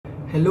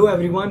Hello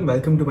everyone,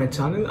 welcome to my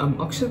channel. I'm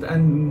Akshit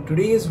and in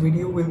today's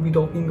video we'll be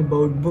talking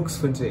about books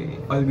for JEE.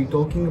 I'll be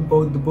talking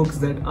about the books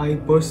that I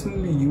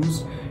personally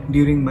used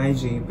during my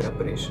JEE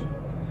preparation.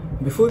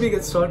 Before we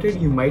get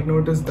started, you might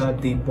notice that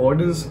the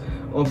borders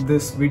of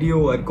this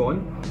video are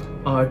gone.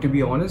 To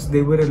be honest,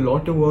 they were a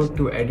lot of work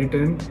to edit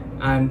in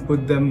and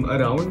put them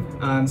around,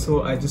 and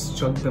so I just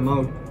chucked them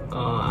out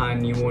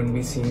and you won't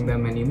be seeing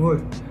them anymore.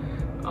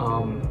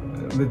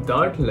 With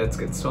that, let's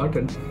get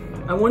started.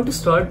 I want to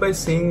start by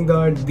saying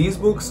that these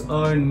books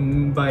are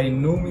by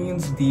no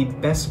means the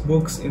best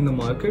books in the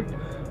market,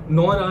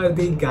 nor are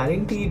they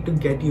guaranteed to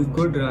get you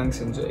good ranks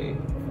in JEE.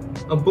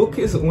 A book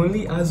is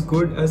only as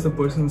good as the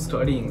person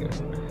studying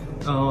it,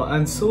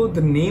 and so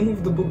the name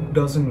of the book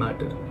doesn't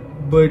matter,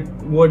 but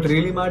what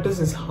really matters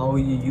is how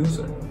you use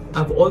it.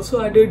 I've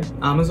also added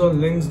Amazon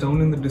links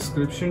down in the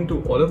description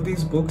to all of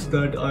these books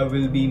that I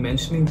will be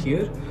mentioning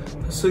here,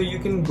 so you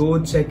can go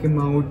check them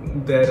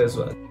out there as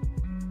well.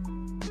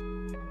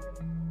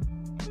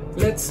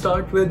 Let's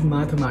start with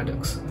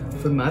mathematics.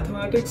 For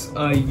mathematics,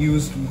 I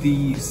used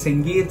the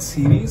Sinha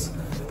series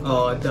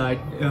that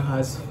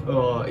has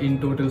in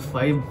total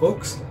 5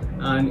 books,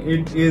 and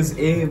it is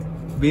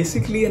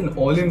basically an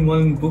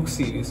all-in-one book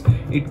series.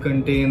 It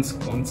contains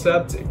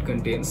concepts, it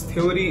contains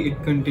theory,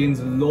 it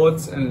contains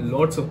lots and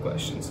lots of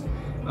questions,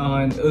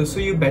 and so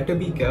you better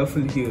be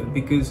careful here,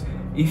 because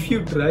if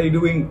you try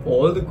doing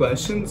all the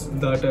questions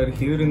that are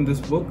here in this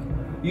book,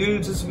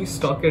 you'll just be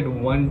stuck at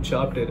one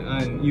chapter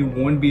and you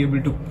won't be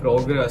able to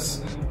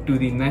progress to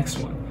the next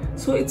one.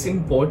 So it's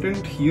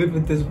important here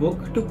with this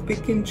book to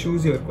pick and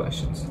choose your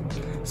questions.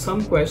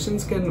 Some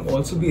questions can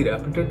also be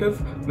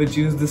repetitive, which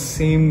use the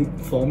same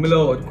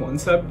formula or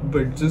concept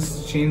but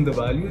just change the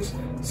values,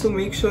 so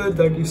make sure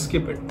that you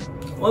skip it.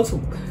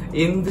 Also,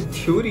 in the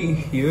theory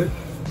here,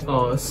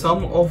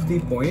 some of the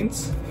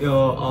points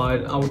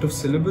are out of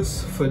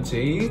syllabus for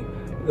JEE.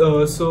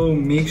 So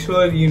make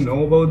sure you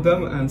know about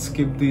them and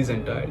skip these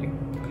entirely.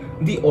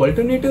 The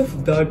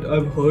alternative that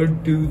I've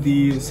heard to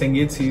the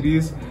Sinha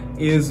series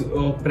is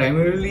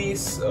primarily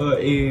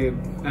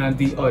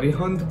the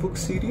Arihant book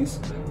series,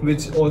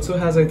 which also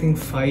has, I think,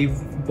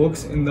 5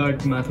 books in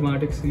that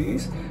mathematics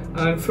series.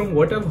 And from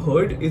what I've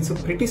heard, it's a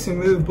pretty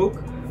similar book,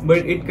 but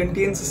it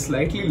contains a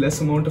slightly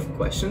less amount of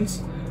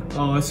questions,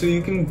 so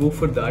you can go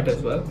for that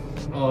as well.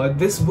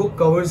 This book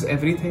covers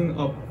everything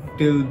up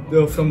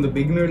till from the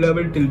beginner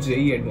level till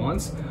JEE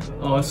Advanced,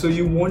 so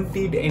you won't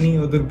need any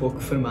other book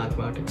for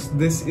mathematics.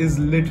 This is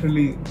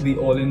literally the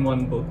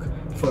all-in-one book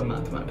for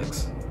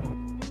mathematics.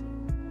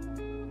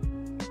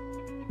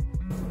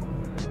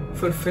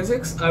 For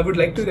physics, I would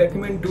like to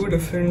recommend 2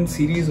 different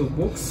series of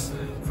books.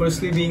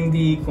 Firstly being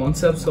the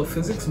Concepts of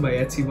Physics by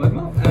H.C.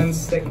 Verma, and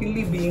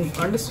secondly being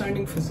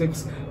Understanding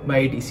Physics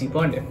by D.C.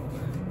 Pandey.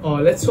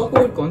 Let's talk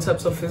about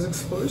Concepts of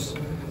Physics first.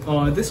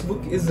 This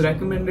book is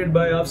recommended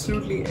by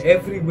absolutely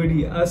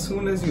everybody as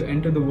soon as you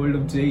enter the world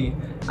of JEE,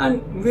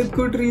 and with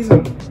good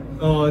reason.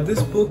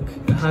 This book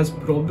has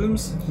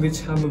problems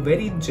which have a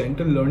very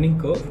gentle learning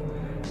curve,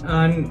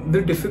 and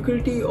the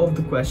difficulty of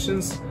the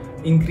questions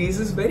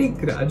increases very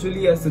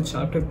gradually as the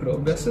chapter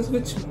progresses,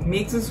 which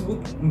makes this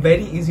book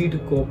very easy to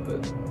cope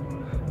with.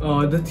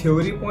 The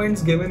theory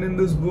points given in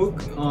this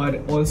book are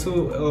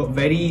also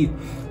very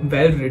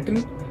well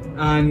written,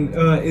 and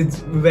it's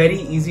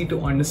very easy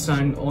to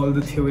understand all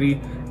the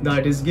theory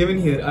that is given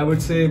here. I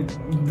would say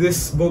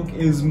this book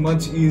is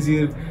much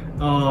easier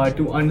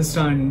to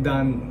understand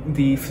than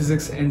the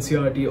physics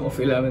NCERT of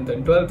 11th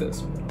and 12th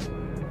is.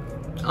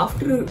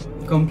 After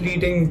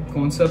completing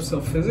Concepts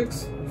of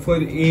Physics, for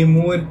a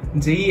more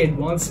JEE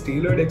Advanced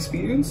tailored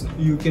experience,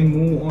 you can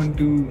move on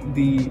to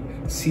the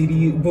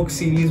book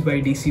series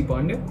by D.C.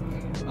 Pandey.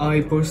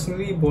 I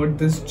personally bought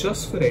this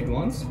just for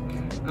Advanced,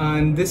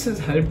 and this has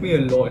helped me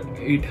a lot.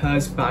 It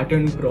has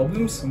pattern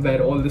problems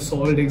where all the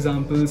solved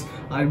examples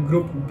are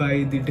grouped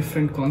by the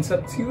different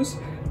concepts used,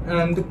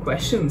 and the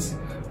questions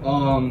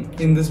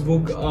in this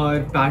book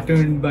are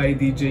patterned by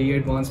the JEE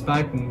Advanced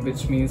pattern,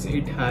 which means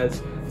it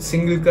has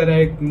single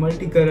correct,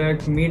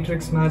 multi-correct,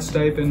 matrix match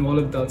type and all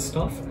of that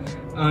stuff.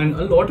 And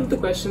a lot of the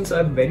questions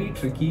are very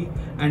tricky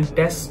and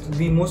test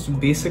the most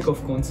basic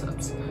of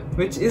concepts,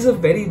 which is a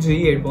very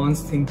JEE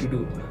Advanced thing to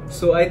do.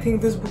 So I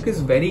think this book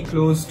is very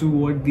close to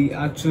what the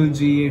actual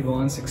JEE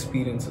Advanced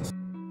experience is.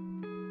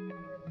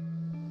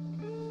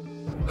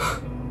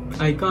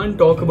 I can't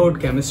talk about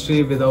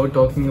chemistry without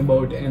talking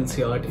about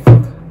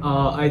NCERT.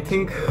 I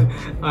think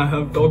I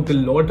have talked a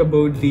lot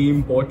about the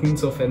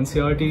importance of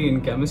NCERT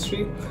in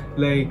chemistry.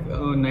 Like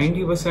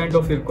 90%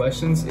 of your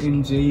questions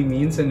in JEE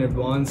Mains and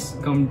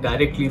Advanced come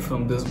directly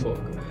from this book.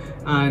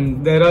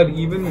 And there are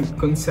even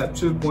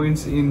conceptual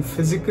points in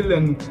physical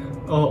and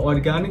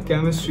organic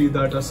chemistry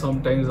that are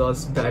sometimes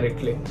asked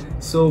directly.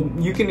 So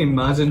you can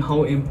imagine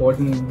how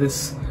important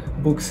this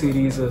book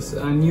series is,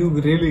 and you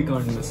really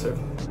can't miss it.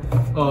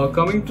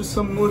 Coming to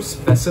some more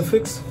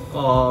specifics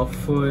for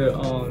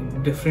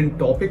different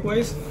topic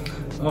wise,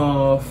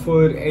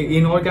 for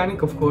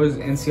inorganic, of course,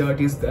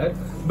 NCERT is there,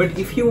 but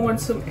if you want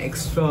some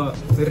extra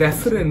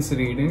reference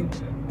reading,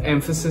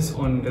 emphasis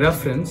on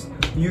reference,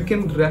 you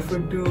can refer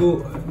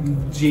to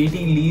J.D.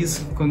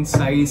 Lee's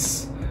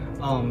concise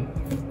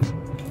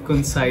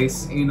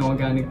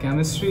inorganic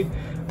chemistry,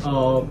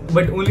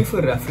 but only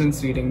for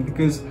reference reading,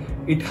 because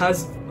it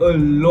has a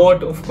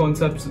lot of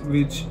concepts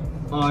which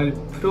are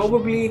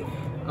probably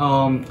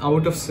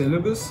out of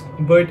syllabus,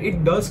 but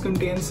it does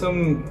contain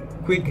some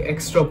quick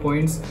extra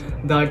points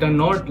that are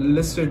not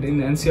listed in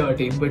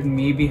NCERT but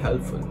may be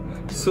helpful.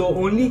 So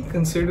only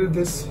consider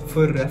this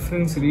for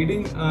reference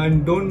reading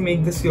and don't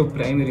make this your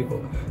primary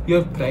book.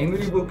 Your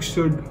primary book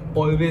should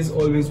always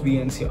be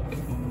NCERT.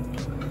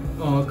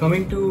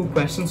 Coming to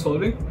question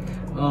solving,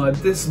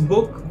 this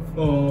book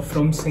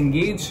from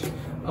Sinha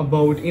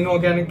about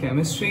inorganic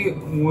chemistry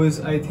was,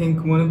 I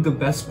think, one of the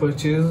best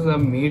purchases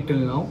I've made till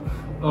now.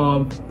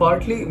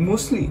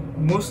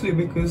 Mostly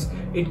because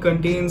it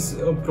contains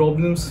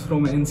problems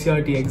from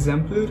NCERT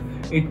exemplar.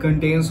 It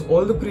contains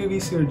all the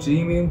previous year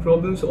JEE Main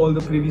problems, all the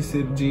previous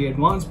year JEE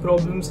Advanced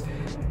problems,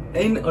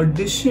 in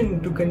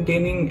addition to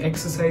containing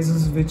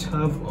exercises which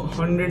have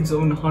hundreds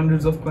and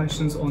hundreds of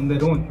questions on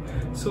their own.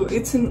 So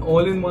it's an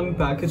all-in-one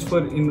package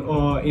for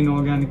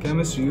inorganic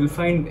chemistry. You'll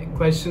find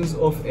questions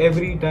of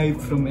every type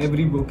from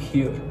every book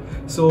here.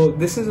 So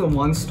this is a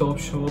one-stop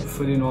shop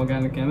for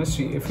inorganic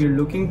chemistry. If you're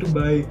looking to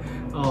buy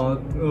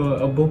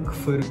a book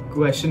for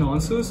question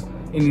answers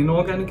in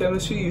inorganic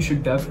chemistry, you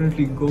should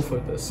definitely go for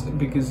this,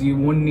 because you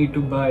won't need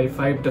to buy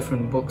 5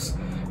 different books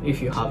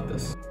if you have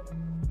this.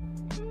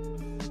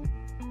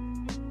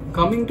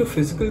 Coming to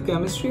physical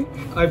chemistry,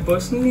 I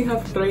personally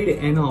have tried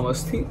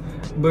N-Avasthi,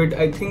 but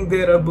I think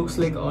there are books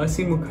like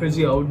R.C.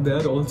 Mukherjee out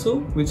there also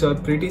which are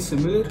pretty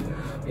similar.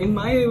 In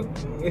my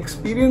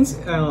experience,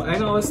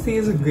 N-Avasthi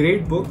is a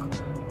great book,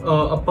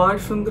 apart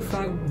from the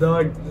fact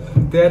that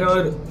there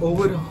are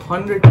over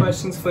 100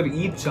 questions for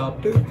each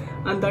chapter,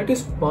 and that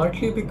is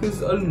partly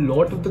because a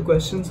lot of the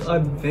questions are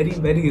very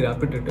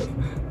repetitive.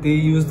 They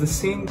use the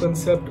same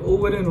concept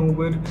over and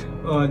over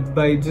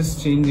by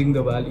just changing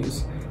the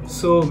values.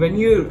 So when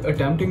you're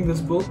attempting this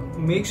book,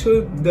 make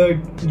sure that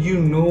you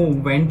know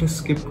when to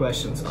skip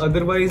questions.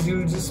 Otherwise,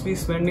 you'll just be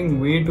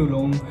spending way too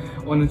long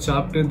on a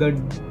chapter that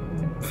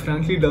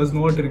frankly does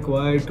not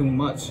require too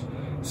much.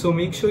 So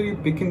make sure you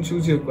pick and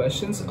choose your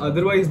questions.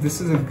 Otherwise,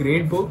 this is a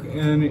great book,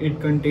 and it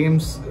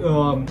contains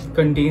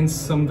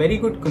some very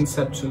good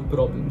conceptual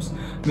problems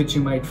which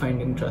you might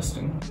find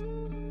interesting.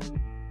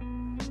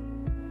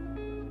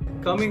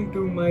 Coming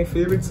to my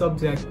favorite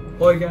subject,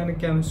 organic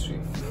chemistry.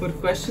 For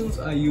questions,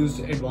 I used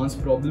advanced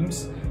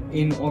problems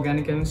in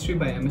organic chemistry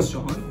by M.S.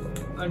 Chauhan.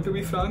 And to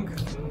be frank,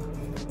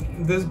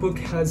 this book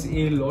has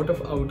a lot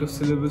of out of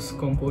syllabus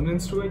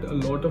components to it, a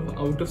lot of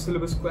out of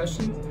syllabus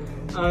questions,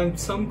 and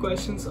some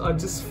questions are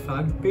just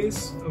fact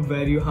based,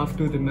 where you have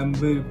to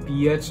remember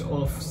pH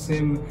of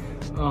some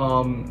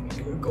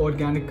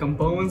organic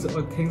compounds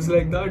or things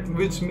like that,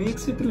 which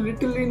makes it a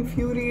little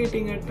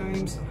infuriating at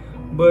times.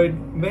 But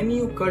when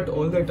you cut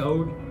all that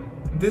out,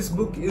 this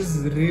book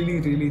is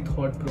really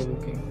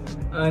thought-provoking,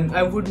 and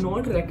I would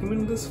not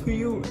recommend this for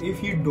you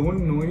if you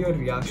don't know your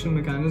reaction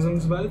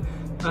mechanisms well,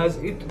 as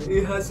it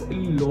has a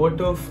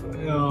lot of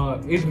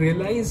it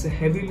relies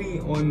heavily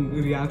on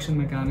reaction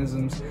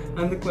mechanisms,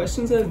 and the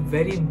questions are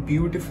very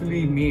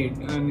beautifully made,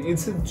 and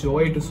it's a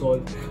joy to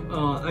solve.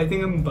 I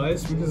think I'm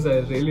biased because I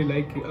really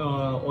like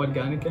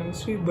organic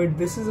chemistry, but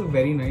this is a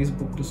very nice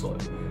book to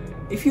solve.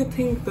 If you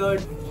think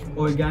that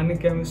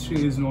organic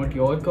chemistry is not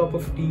your cup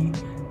of tea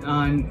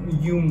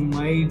and you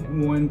might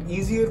want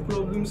easier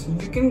problems,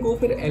 you can go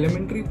for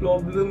elementary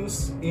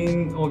problems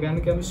in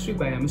organic chemistry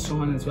by M.S.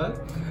 Chauhan as well,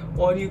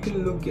 or you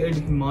can look at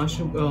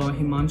Himanshu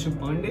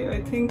Pandey,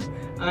 I think,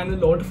 and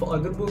a lot of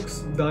other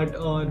books that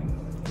are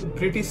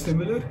pretty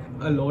similar.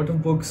 A lot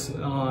of books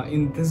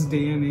in this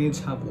day and age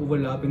have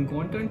overlapping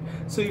content,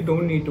 so you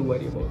don't need to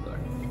worry about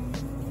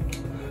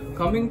that.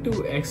 Coming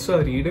to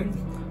extra reading,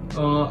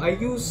 I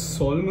use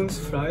Solomon's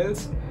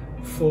Friars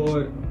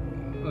for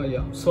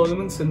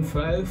Solomon's and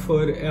Friar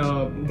for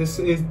this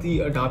is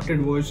the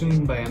adapted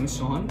version by M.S.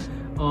 Chauhan.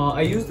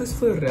 I use this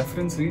for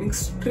reference reading,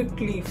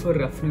 strictly for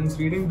reference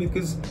reading,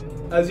 because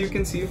as you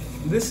can see,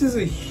 this is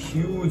a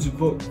huge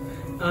book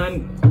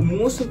and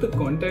most of the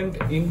content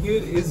in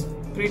here is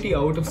pretty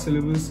out of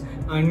syllabus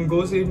and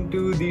goes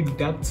into the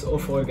depths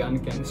of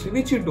organic chemistry,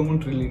 which you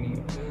don't really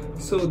need.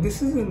 So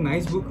this is a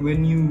nice book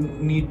when you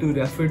need to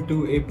refer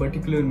to a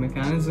particular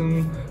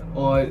mechanism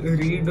or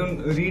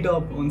read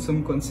up on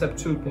some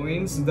conceptual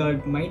points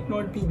that might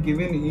not be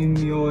given in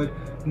your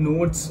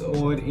notes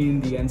or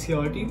in the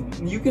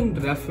NCERT. You can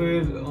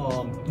refer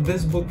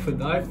this book for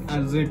that,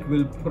 as it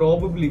will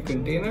probably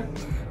contain it,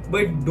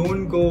 but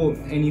don't go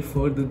any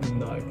further than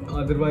that.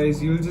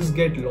 Otherwise, you'll just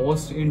get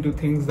lost into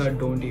things that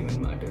don't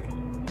even matter.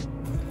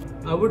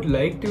 I would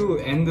like to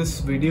end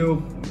this video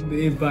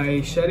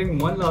by sharing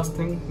one last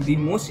thing, the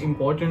most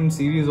important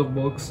series of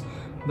books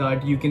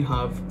that you can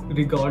have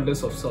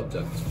regardless of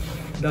subjects.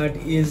 That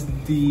is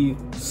the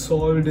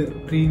solved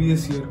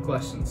previous year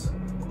questions.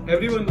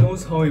 Everyone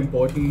knows how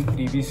important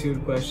previous year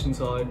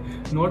questions are,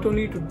 not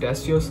only to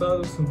test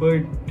yourselves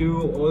but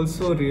to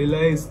also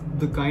realize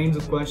the kinds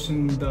of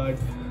questions that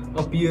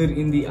appear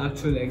in the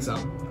actual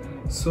exam.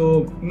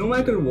 So no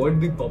matter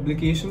what the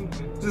publication,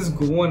 just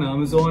go on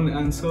Amazon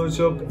and search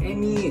up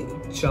any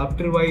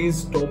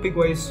chapter-wise,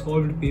 topic-wise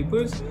solved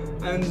papers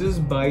and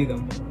just buy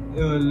them.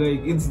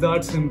 Like, it's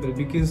that simple,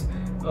 because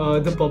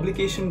the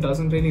publication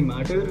doesn't really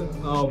matter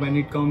when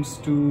it comes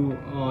to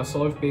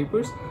solved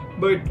papers,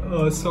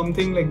 but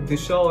something like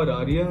Disha or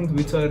Aryan,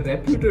 which are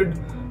reputed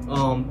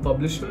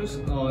publishers,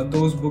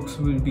 those books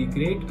will be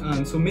great,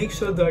 and so make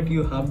sure that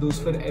you have those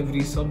for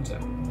every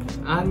subject.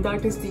 And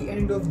that is the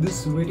end of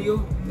this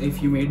video.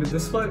 If you made it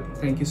this far,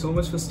 thank you so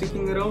much for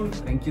sticking around.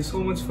 Thank you so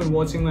much for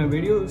watching my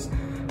videos.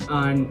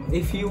 And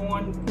if you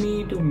want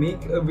me to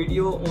make a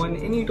video on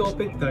any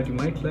topic that you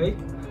might like,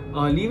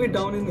 leave it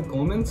down in the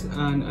comments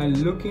and I'll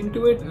look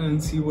into it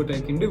and see what I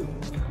can do.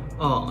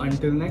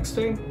 Until next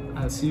time,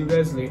 I'll see you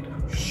guys later.